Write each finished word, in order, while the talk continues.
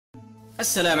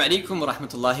Assalamu alaikum wa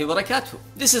rahmatullahi wa barakatuh.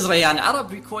 This is Rayan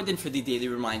Arab recording for the daily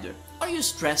reminder. Are you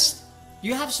stressed? Do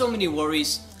you have so many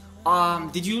worries?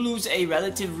 Did you lose a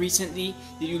relative recently?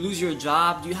 Did you lose your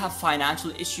job? Do you have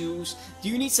financial issues? Do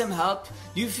you need some help?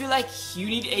 Do you feel like you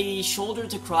need a shoulder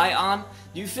to cry on?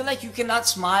 Do you feel like you cannot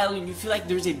smile and you feel like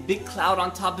there's a big cloud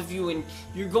on top of you and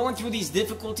you're going through these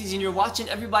difficulties and you're watching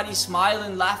everybody smile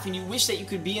and laugh and you wish that you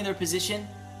could be in their position?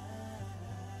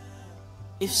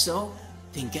 If so,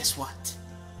 then guess what?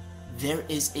 There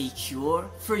is a cure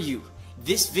for you.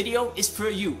 This video is for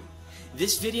you.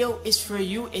 This video is for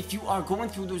you if you are going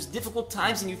through those difficult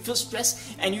times and you feel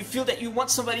stressed and you feel that you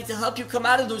want somebody to help you come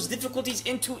out of those difficulties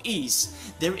into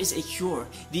ease. There is a cure.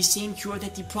 The same cure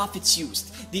that the prophets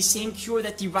used. The same cure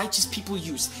that the righteous people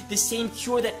used. The same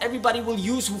cure that everybody will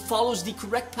use who follows the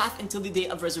correct path until the day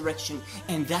of resurrection.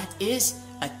 And that is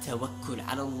at-tawakkul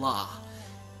ala Allah.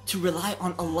 To rely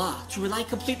on Allah, to rely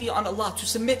completely on Allah, to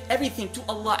submit everything to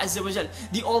Allah Azza wa Jal,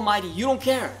 the Almighty. You don't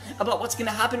care about what's going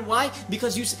to happen. Why?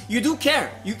 Because you do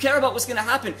care. You care about what's going to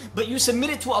happen, but you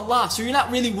submit it to Allah, so you're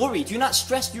not really worried. You're not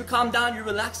stressed. You calm down. You're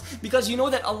relaxed because you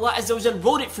know that Allah Azza wa Jal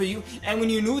wrote it for you. And when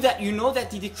you know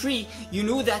that the decree, you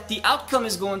know that the outcome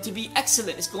is going to be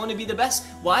excellent. It's going to be the best.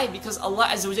 Why? Because Allah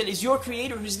Azza wa Jal is your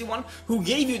creator, who's the one who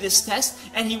gave you this test,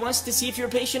 and He wants to see if you're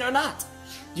patient or not.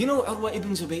 You know Urwa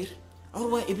ibn Zubayr?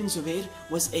 Urwa ibn Zubayr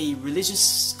was a religious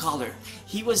scholar.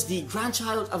 He was the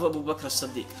grandchild of Abu Bakr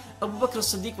as-Siddiq. Abu Bakr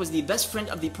as-Siddiq was the best friend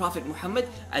of the Prophet Muhammad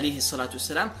alayhi salatu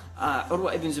wasalam.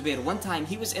 Urwa ibn Zubayr, one time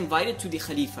he was invited to the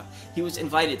Khalifa. He was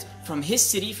invited from his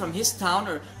city, from his town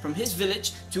or from his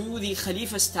village to the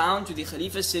Khalifa's town, to the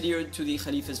Khalifa's city or to the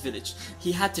Khalifa's village.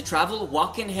 He had to travel,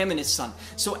 walking, him and his son.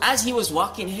 So as he was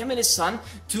walking, him and his son,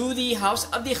 to the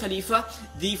house of the Khalifa,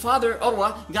 the father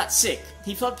Urwa got sick.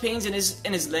 He felt pains in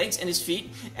his legs and his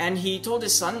feet, and he told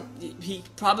his son he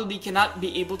probably cannot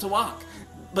be able to walk.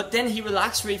 But then he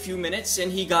relaxed for a few minutes and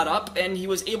he got up and he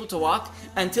was able to walk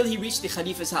until he reached the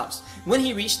Khalifa's house. When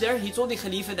he reached there, he told the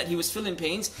Khalifa that he was feeling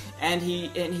pains, and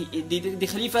the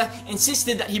Khalifa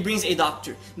insisted that he brings a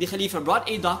doctor. The Khalifa brought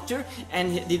a doctor,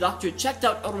 and the doctor checked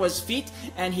out Urwa's feet,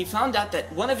 and he found out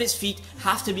that one of his feet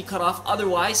have to be cut off,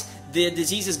 otherwise the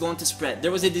disease is going to spread.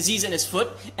 There was a disease in his foot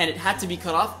and it had to be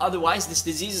cut off, otherwise this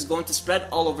disease is going to spread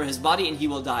all over his body and he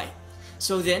will die.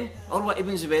 So then Urwa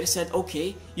ibn Zubayr said,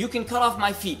 okay, you can cut off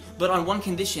my feet, but on one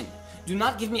condition. Do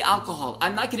not give me alcohol.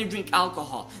 I'm not going to drink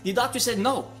alcohol. The doctor said,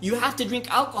 no, you have to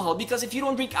drink alcohol, because if you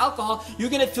don't drink alcohol, you're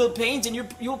going to feel pains and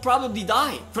you'll probably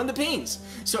die from the pains.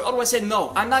 So Urwa said,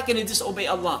 no, I'm not going to disobey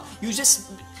Allah. You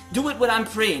just do it when I'm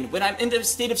praying, when I'm in the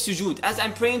state of sujood. As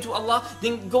I'm praying to Allah,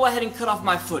 then go ahead and cut off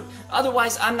my foot.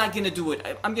 Otherwise, I'm not going to do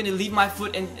it. I'm going to leave my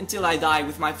foot until I die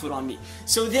with my foot on me.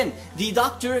 So then, the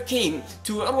doctor came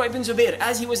to Urwa ibn Zubayr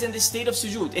as he was in the state of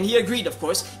sujood. And he agreed, of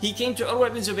course. He came to Urwa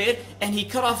ibn Zubayr and he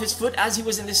cut off his foot as he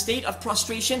was in the state of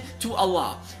prostration to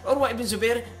Allah. Urwa ibn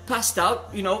Zubayr passed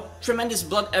out, tremendous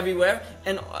blood everywhere.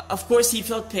 And of course, he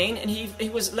felt pain and he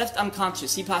was left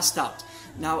unconscious. He passed out.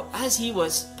 Now, as he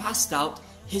was passed out,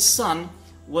 his son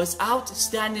was out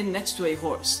standing next to a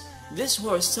horse. This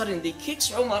horse suddenly kicks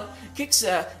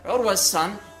Urwa's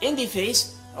son in the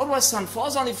face. Urwa's son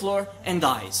falls on the floor and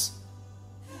dies.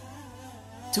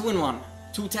 2 in 1.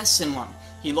 2 tests in 1.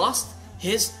 He lost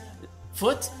his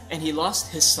foot and he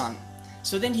lost his son.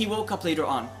 So then he woke up later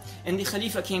on, and the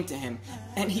Khalifa came to him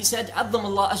and he said, "Azzam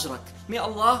Allah ajrak." May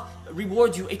Allah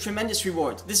reward you a tremendous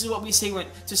reward. This is what we say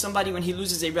to somebody when he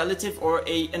loses a relative or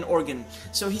an organ.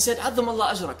 So he said, "Azzam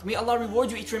Allah ajrak." May Allah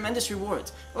reward you a tremendous reward.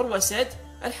 Urwa said,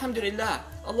 "Alhamdulillah,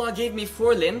 Allah gave me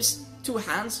 4 limbs, 2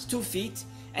 hands, 2 feet,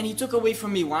 and He took away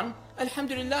from me 1.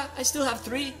 Alhamdulillah, I still have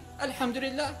 3.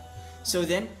 Alhamdulillah." So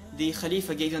then the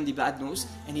Khalifa gave him the bad news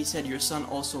and he said, "Your son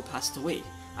also passed away.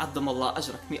 Azzam Allah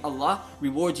ajrak." May Allah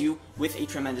reward you with a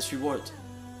tremendous reward.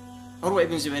 Urwa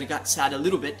ibn Zubayr got sad a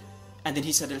little bit, and then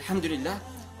he said, "Alhamdulillah,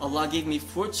 Allah gave me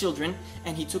 4 children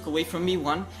and He took away from me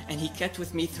 1, and He kept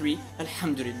with me 3.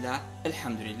 Alhamdulillah,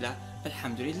 Alhamdulillah,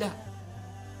 Alhamdulillah."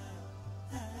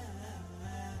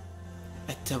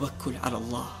 At-tawakkul ala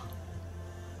Allah.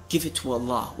 Give it to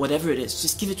Allah. Whatever it is,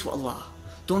 just give it to Allah.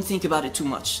 Don't think about it too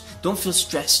much. Don't feel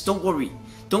stressed. Don't worry.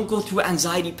 Don't go through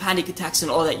anxiety, panic attacks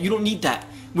and all that. You don't need that.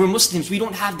 We're Muslims. We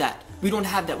don't have that. We don't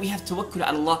have that. We have tawakkul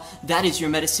ala Allah. That is your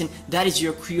medicine. That is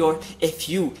your cure. If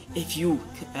you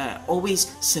always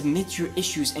submit your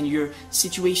issues and your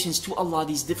situations to Allah,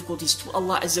 these difficulties to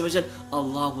Allah Azza wa Jal,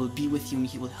 Allah will be with you and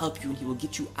He will help you and He will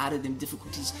get you out of them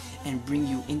difficulties and bring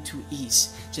you into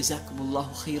ease.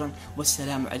 Jazakumullahu khairan.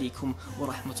 Wassalamu alaikum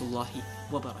wa rahmatullahi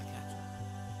wa barakatuh.